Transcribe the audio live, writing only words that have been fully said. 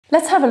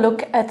Let's have a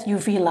look at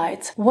UV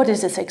light. What is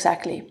this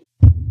exactly?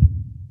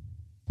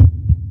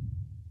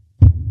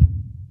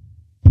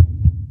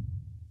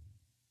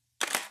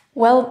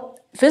 Well,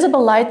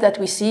 visible light that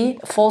we see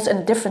falls in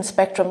a different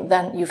spectrum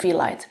than UV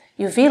light.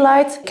 UV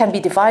light can be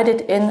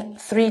divided in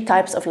 3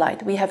 types of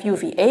light. We have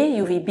UVA,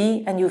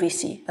 UVB and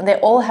UVC, and they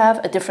all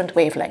have a different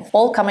wavelength,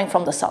 all coming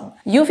from the sun.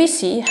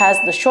 UVC has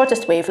the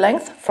shortest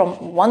wavelength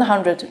from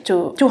 100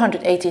 to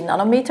 280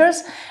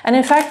 nanometers, and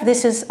in fact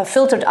this is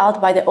filtered out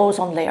by the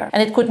ozone layer,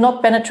 and it could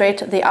not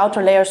penetrate the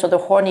outer layer, so the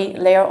horny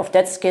layer of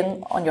dead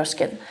skin on your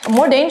skin.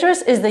 More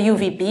dangerous is the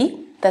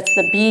UVB. That's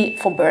the B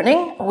for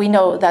burning. We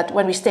know that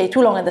when we stay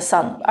too long in the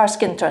sun, our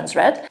skin turns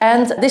red.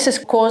 And this is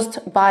caused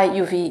by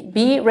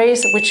UVB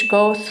rays, which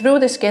go through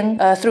the skin,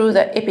 through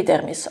the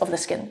epidermis of the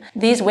skin.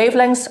 These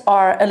wavelengths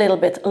are a little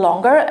bit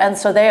longer, and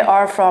so they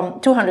are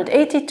from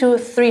 280 to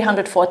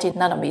 340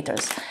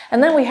 nanometers.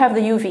 And then we have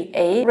the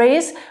UVA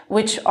rays,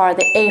 which are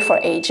the A for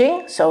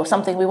aging, so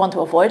something we want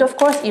to avoid, of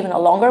course, even a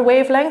longer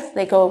wavelength.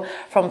 They go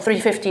from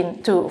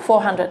 315 to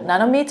 400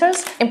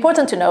 nanometers.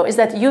 Important to know is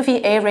that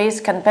UVA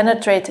rays can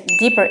penetrate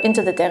deeper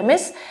into the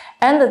dermis,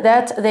 and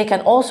that they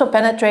can also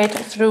penetrate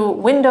through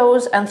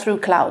windows and through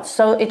clouds.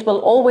 So it will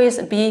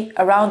always be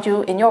around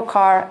you in your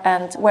car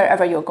and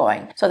wherever you're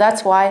going. So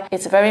that's why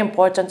it's very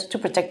important to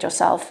protect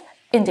yourself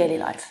in daily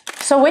life.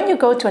 So when you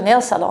go to a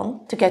nail salon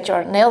to get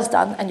your nails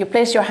done and you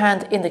place your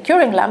hand in the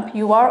curing lamp,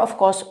 you are of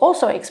course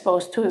also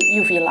exposed to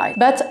UV light.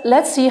 But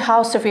let's see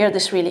how severe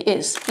this really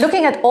is.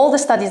 Looking at all the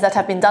studies that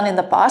have been done in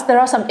the past, there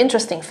are some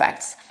interesting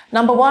facts.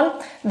 Number one,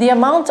 the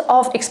amount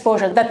of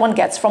exposure that one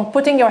gets from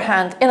putting your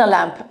hand in a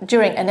lamp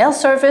during a nail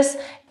service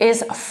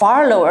is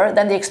far lower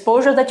than the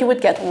exposure that you would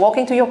get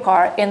walking to your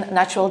car in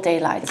natural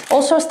daylight.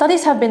 Also,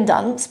 studies have been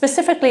done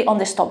specifically on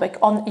this topic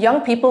on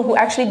young people who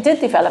actually did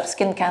develop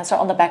skin cancer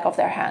on the back of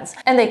their hands.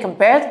 And they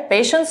compared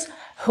patients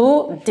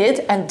who did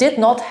and did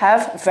not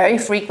have very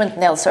frequent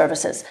nail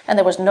services, and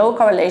there was no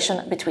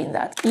correlation between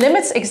that.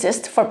 Limits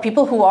exist for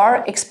people who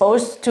are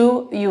exposed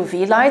to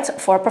UV light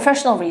for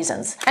professional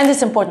reasons. And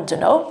it's important to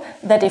know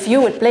that if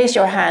you would place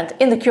your hand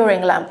in the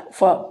curing lamp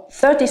for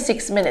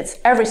 36 minutes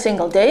every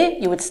single day,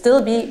 you would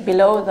still be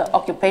below the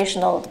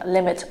occupational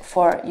limit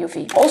for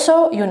UV.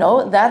 Also, you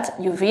know that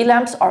UV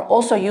lamps are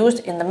also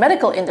used in the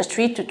medical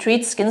industry to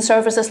treat skin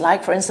surfaces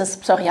like, for instance,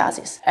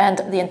 psoriasis. And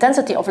the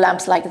intensity of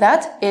lamps like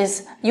that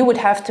is you would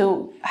have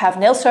to have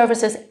nail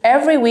services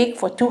every week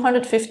for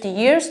 250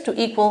 years to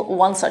equal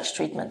one such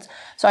treatment.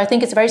 So I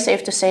think it's very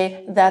safe to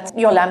say that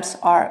your lamps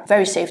are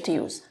very safe to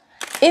use.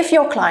 If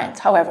your client,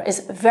 however, is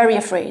very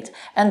afraid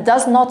and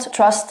does not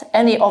trust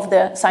any of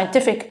the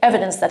scientific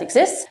evidence that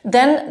exists,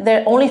 then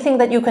the only thing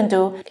that you can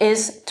do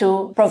is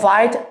to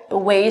provide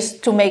ways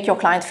to make your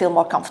client feel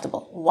more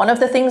comfortable. One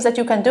of the things that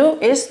you can do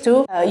is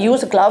to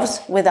use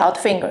gloves without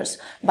fingers.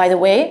 By the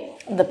way,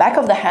 the back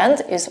of the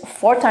hand is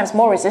 4 times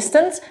more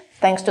resistant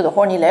thanks to the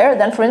horny layer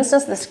than, for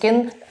instance, the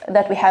skin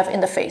that we have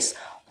in the face.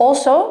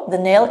 Also, the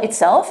nail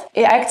itself,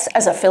 it acts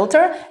as a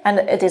filter and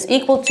it is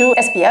equal to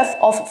SPF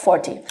of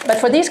 40. But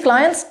for these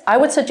clients, I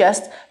would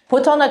suggest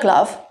put on a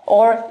glove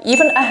or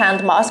even a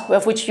hand mask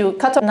with which you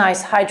cut a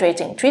nice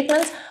hydrating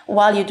treatment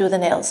while you do the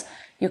nails.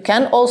 You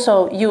can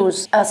also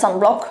use a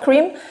sunblock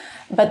cream,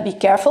 but be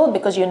careful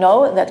because you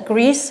know that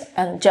grease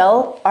and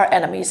gel are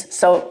enemies.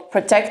 So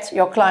protect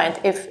your client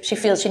if she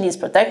feels she needs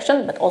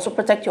protection, but also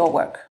protect your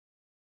work.